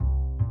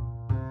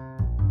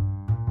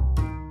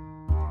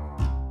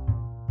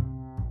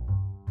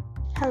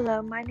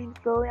Hello, my name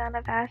is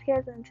Liliana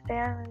Vasquez, and today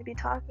I'm going to be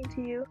talking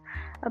to you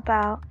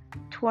about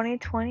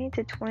 2020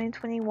 to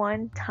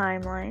 2021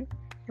 timeline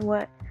and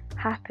what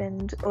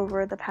happened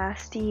over the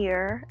past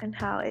year and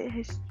how it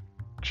has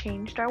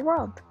changed our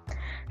world.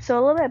 So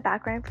a little bit of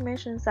background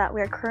information is that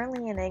we are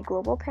currently in a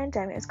global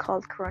pandemic. It's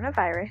called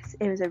coronavirus.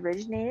 It was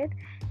originated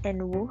in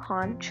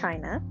Wuhan,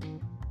 China,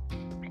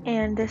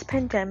 and this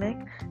pandemic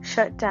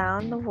shut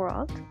down the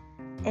world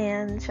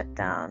and shut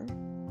down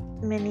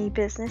many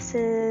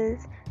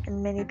businesses,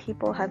 and many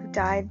people have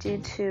died due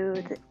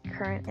to the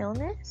current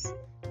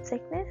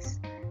sickness,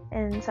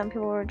 and some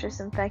people were just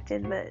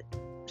infected, but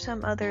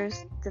some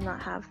others did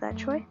not have that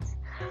choice.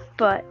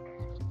 But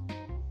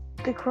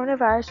the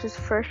coronavirus was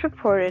first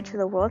reported to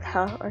the World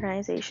Health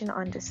Organization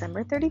on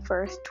December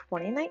 31st,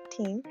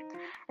 2019,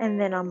 and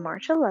then on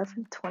March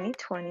 11th,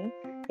 2020,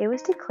 it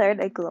was declared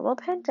a global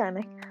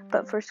pandemic,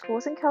 but for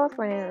schools in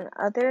California and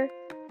other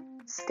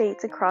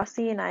states across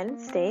the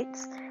United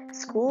States,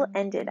 school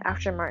ended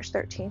after March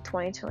 13,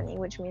 2020,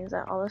 which means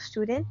that all the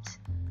students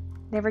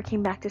never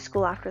came back to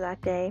school after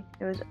that day.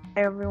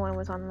 Everyone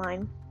was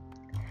online,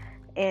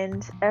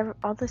 and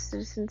all the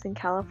citizens in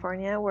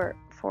California were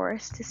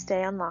forced to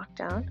stay on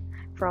lockdown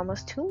for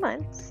almost 2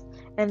 months.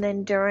 And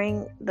then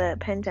during the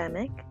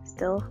pandemic,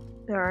 still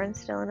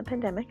in a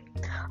pandemic,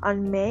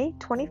 on May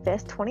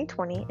 25th,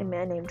 2020, a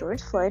man named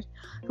George Floyd,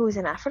 who was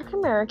an African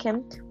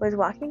American, was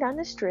walking down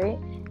the street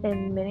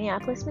in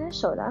Minneapolis,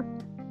 Minnesota.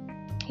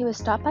 He was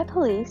stopped by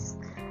police,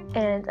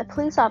 and a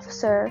police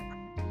officer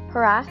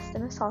harassed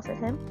and assaulted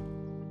him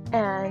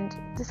and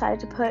decided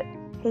to put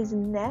his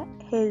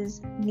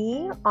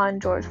knee on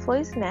George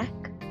Floyd's neck.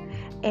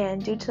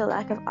 And due to the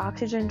lack of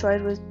oxygen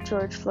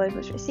George Floyd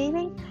was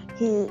receiving,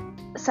 he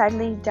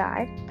sadly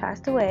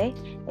passed away,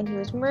 and he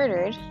was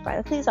murdered by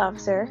the police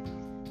officer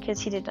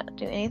because he did not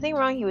do anything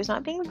wrong. He was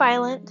not being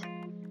violent,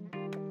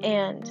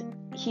 and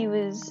he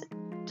was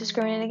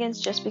discriminated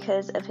against just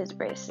because of his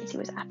race, since he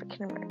was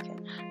African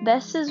American.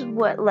 This is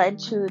what led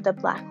to the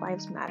Black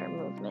Lives Matter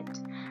movement.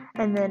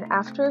 And then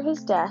after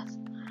his death,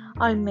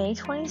 on May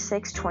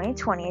 26,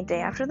 2020, a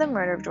day after the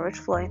murder of George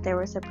Floyd, there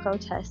was a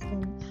protest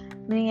in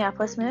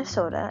Minneapolis,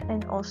 Minnesota,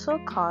 and also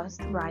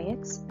caused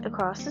riots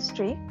across the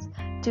streets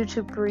due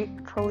to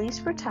police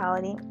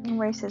brutality and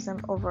racism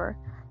over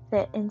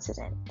the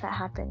incident that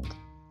happened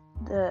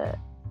the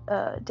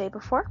day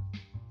before.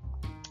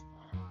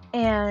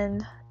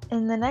 And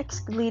in the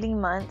next leading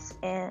months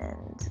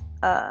and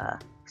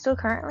still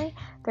currently,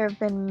 there have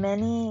been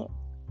many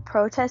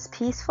protests,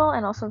 peaceful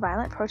and also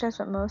violent protests,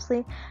 but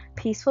mostly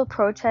peaceful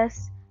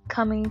protests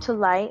coming to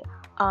light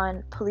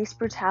on police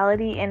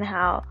brutality and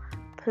how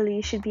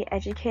police should be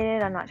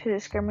educated on not to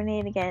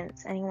discriminate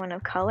against anyone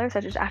of color,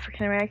 such as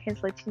African Americans,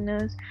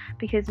 Latinos,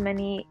 because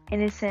many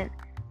innocent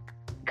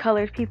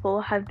colored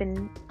people have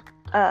been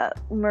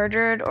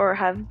murdered or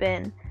have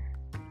been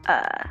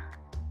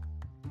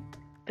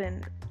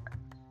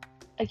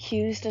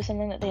accused of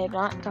something that they have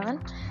not done,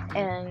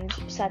 and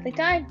sadly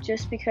died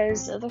just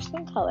because of their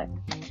skin color.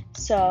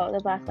 So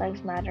the Black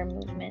Lives Matter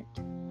movement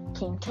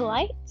came to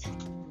light,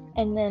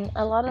 and then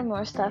a lot of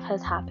more stuff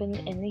has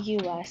happened in the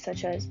US,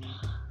 such as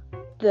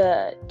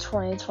the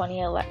 2020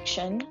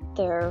 election.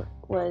 There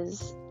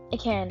was a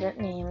candidate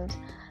named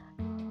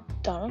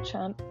Donald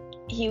Trump.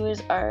 He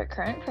was our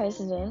current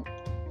president.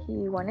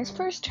 He won his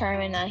first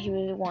term, and now he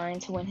was wanting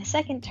to win his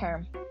second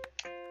term.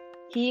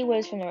 He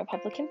was from the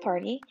Republican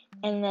Party,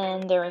 and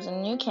then there was a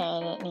new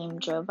candidate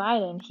named Joe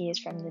Biden. He is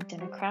from the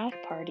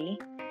Democratic Party.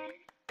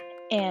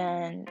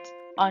 And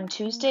on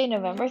Tuesday,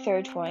 November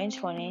 3rd,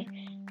 2020,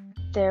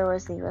 there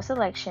was the U.S.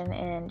 election,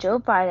 and Joe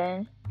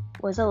Biden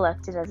was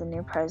elected as the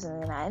new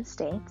president of the United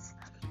States.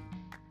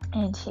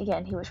 And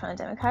again, he was from the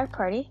Democratic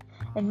Party.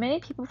 And many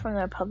people from the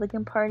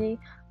Republican Party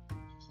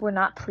were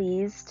not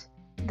pleased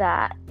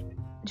that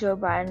Joe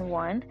Biden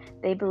won.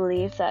 They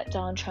believed that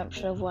Donald Trump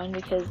should have won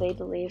because they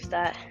believed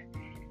that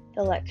the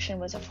election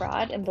was a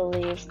fraud and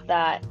believed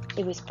that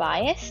it was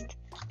biased,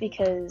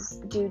 because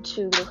due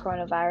to the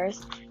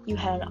coronavirus, you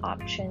had an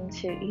option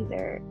to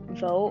either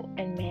vote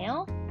in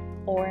mail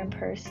or in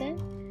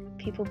person.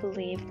 People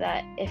believed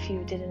that if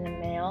you did it in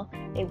mail,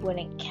 it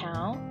wouldn't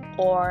count,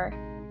 or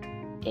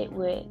it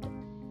would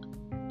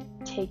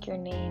take your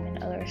name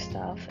and other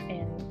stuff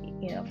and,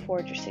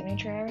 forge your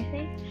signature and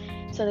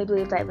everything. So they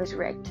believed that it was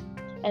rigged.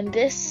 And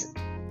this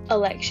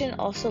election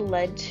also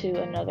led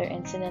to another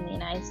incident in the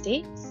United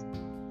States.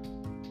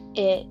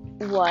 It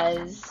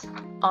was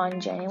on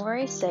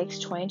January 6,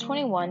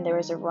 2021, there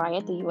was a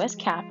riot at the U.S.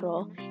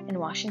 Capitol in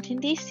Washington,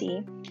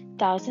 D.C.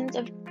 Thousands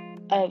of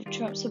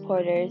Trump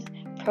supporters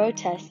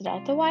protested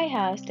at the White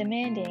House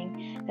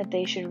demanding that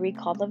they should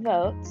recall the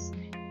votes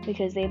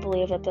because they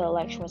believed that the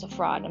election was a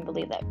fraud and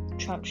believed that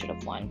Trump should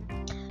have won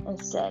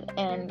instead.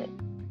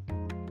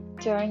 And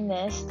during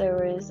this, there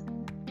was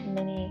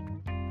many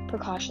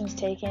precautions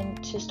taken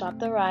to stop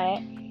the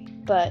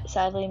riot, but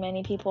sadly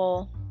many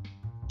people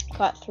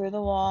got through the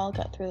wall,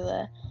 got through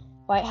the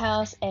White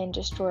House, and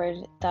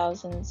destroyed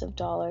thousands of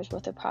dollars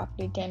worth of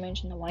property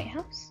damage in the White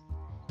House.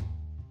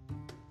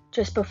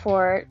 Just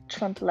before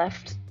Trump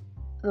left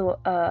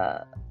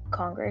the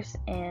Congress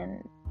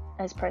and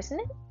as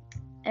president.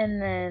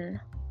 And then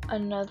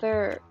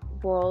another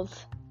world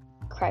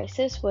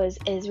crisis was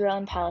Israel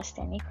and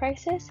Palestine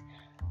crisis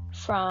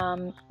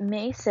from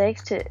May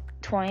 6th to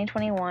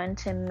 2021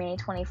 to May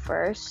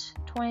 21st,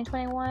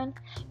 2021.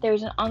 There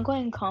was an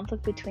ongoing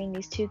conflict between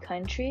these two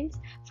countries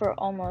for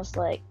almost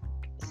like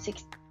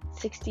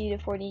 60 to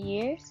 40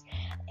 years,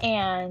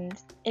 and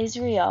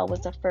Israel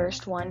was the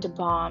first one to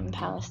bomb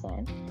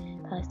Palestine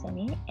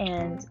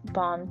and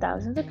bombed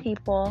thousands of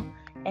people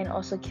and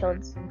also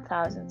killed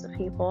thousands of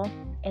people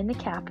in the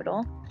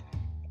capital.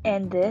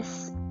 And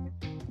this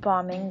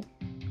bombing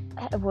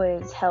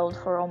was held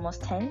for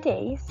almost 10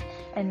 days,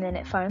 and then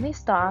it finally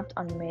stopped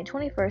on May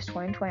 21st,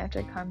 2020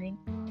 after coming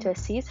to a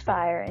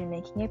ceasefire and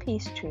making a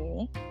peace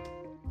treaty.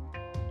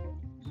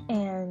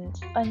 And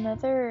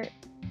another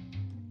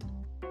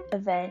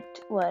event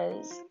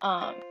was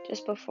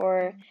just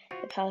before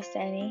the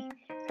Palestinian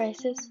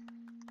crisis.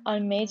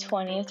 On May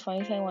 20th,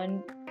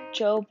 2021,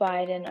 Joe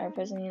Biden, our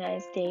President of the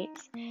United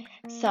States,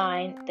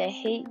 signed the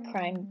hate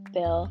crime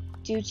bill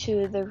due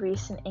to the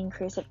recent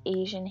increase of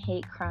Asian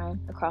hate crime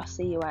across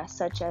the U.S.,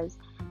 such as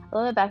a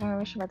little bit of background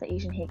information about the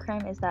Asian hate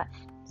crime is that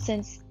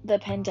since the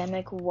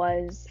pandemic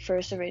was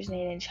first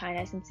originated in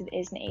China, since it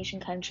is an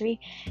Asian country,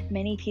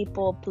 many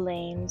people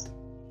blamed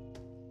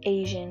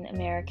Asian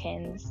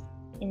Americans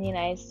in the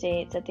United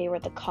States that they were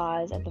the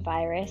cause of the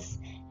virus,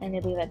 and they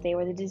believe that they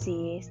were the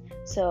disease.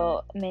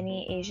 So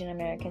many Asian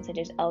Americans, such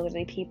as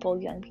elderly people,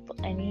 young people,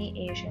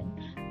 any Asian,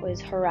 was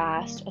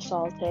harassed,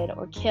 assaulted,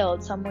 or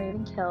killed. Some were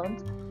even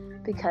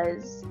killed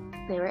because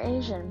they were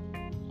Asian.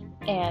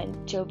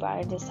 And Joe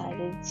Biden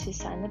decided to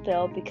sign the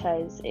bill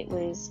because it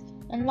was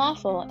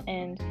unlawful.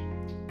 And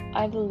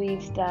I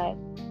believe that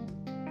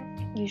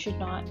you should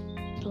not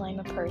blame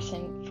a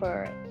person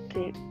for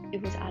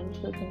it was out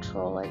of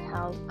control. Like,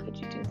 how could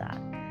you do that?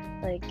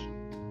 Like,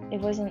 they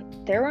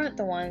weren't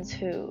the ones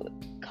who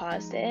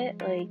caused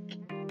it.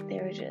 Like, they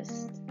were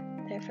just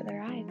there for the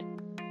ride.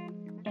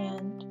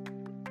 And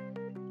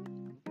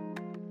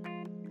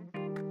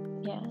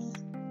yes,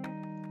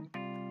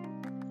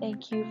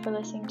 thank you for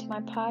listening to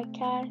my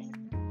podcast.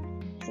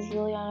 This is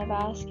Liliana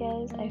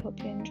Vasquez. I hope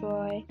you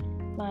enjoy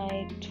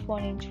my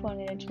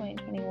 2020 to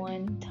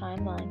 2021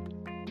 timeline.